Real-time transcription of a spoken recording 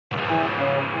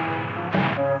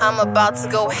I'm about to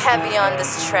go heavy on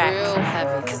this track. Real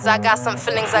heavy. Cause I got some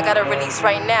feelings I gotta release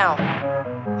right now.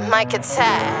 Mic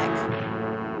attack.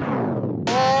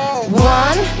 1,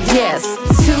 yes.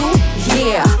 2,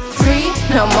 yeah. 3,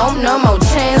 no more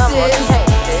chances.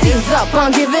 Seize up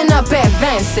on giving up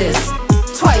advances.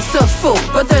 Twice a fool,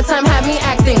 but third time had me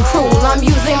acting cruel. I'm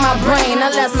using my brain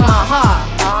unless my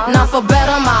heart. Not for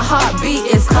better, my heartbeat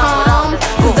is calm.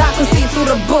 Cause I can see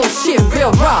through the bullshit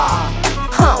real raw.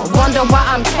 Wonder why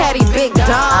I'm catty, big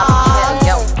dog.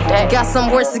 Got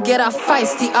some words to get off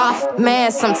feisty, off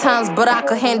man sometimes, but I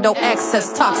could handle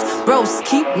excess talks. Bros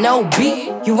keep no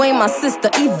beat, you ain't my sister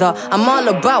either. I'm all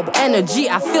about energy,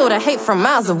 I feel the hate from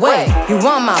miles away. You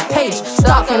on my page,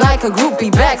 stalking like a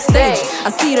groupie backstage.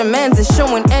 I see the mans is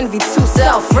showing envy to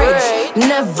self-rage.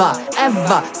 Never,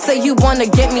 ever say you wanna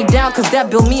get me down, cause that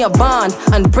build me a bond,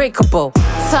 unbreakable.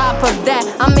 Top of that,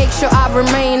 I make sure I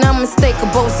remain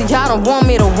unmistakable. See, y'all don't want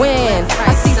me to win.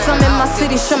 I see some in my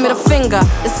city, show me the finger.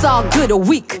 It's all good, a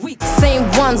week. Same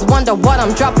ones wonder what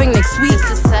I'm dropping next week.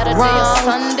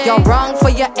 Wrong, y'all wrong for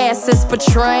your asses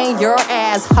portraying your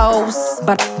assholes.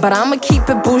 But I'ma keep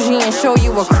it bougie and show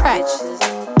you a crack.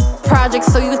 Project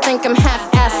so you think I'm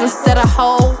half-ass instead of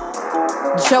whole.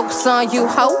 Jokes on you,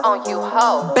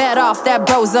 ho. Bet off that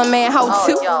bro's a man, ho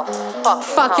too.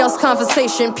 Fuck y'all's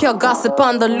conversation, pure gossip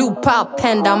on the loop. I'll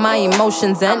pen down my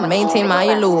emotions and maintain my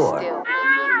allure.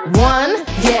 1,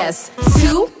 yes.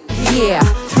 2, yeah.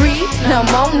 3,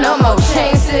 no more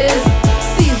chances.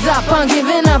 Seize up on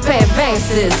giving up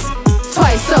advances.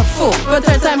 Twice a fool, but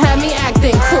third time had me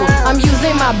acting cruel. I'm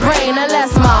using my brain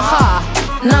unless my heart.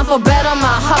 Not for better,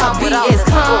 my heartbeat is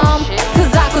calm.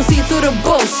 Cause I can see through the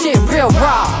bullshit real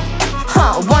raw.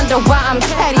 Wonder why I'm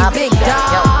catty, big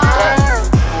dog.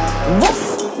 Woof,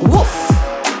 woof.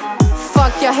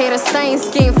 Fuck your haters, stain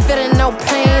scheme, fitting no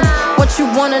pains. What you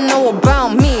wanna know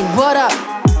about me? What up?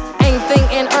 Anything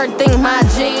in earthing my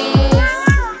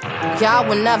jeans. Y'all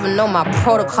will never know my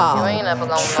protocol.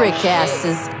 Trick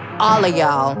asses, all of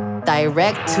y'all.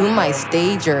 Direct to my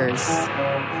stagers.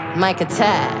 Mic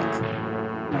attack.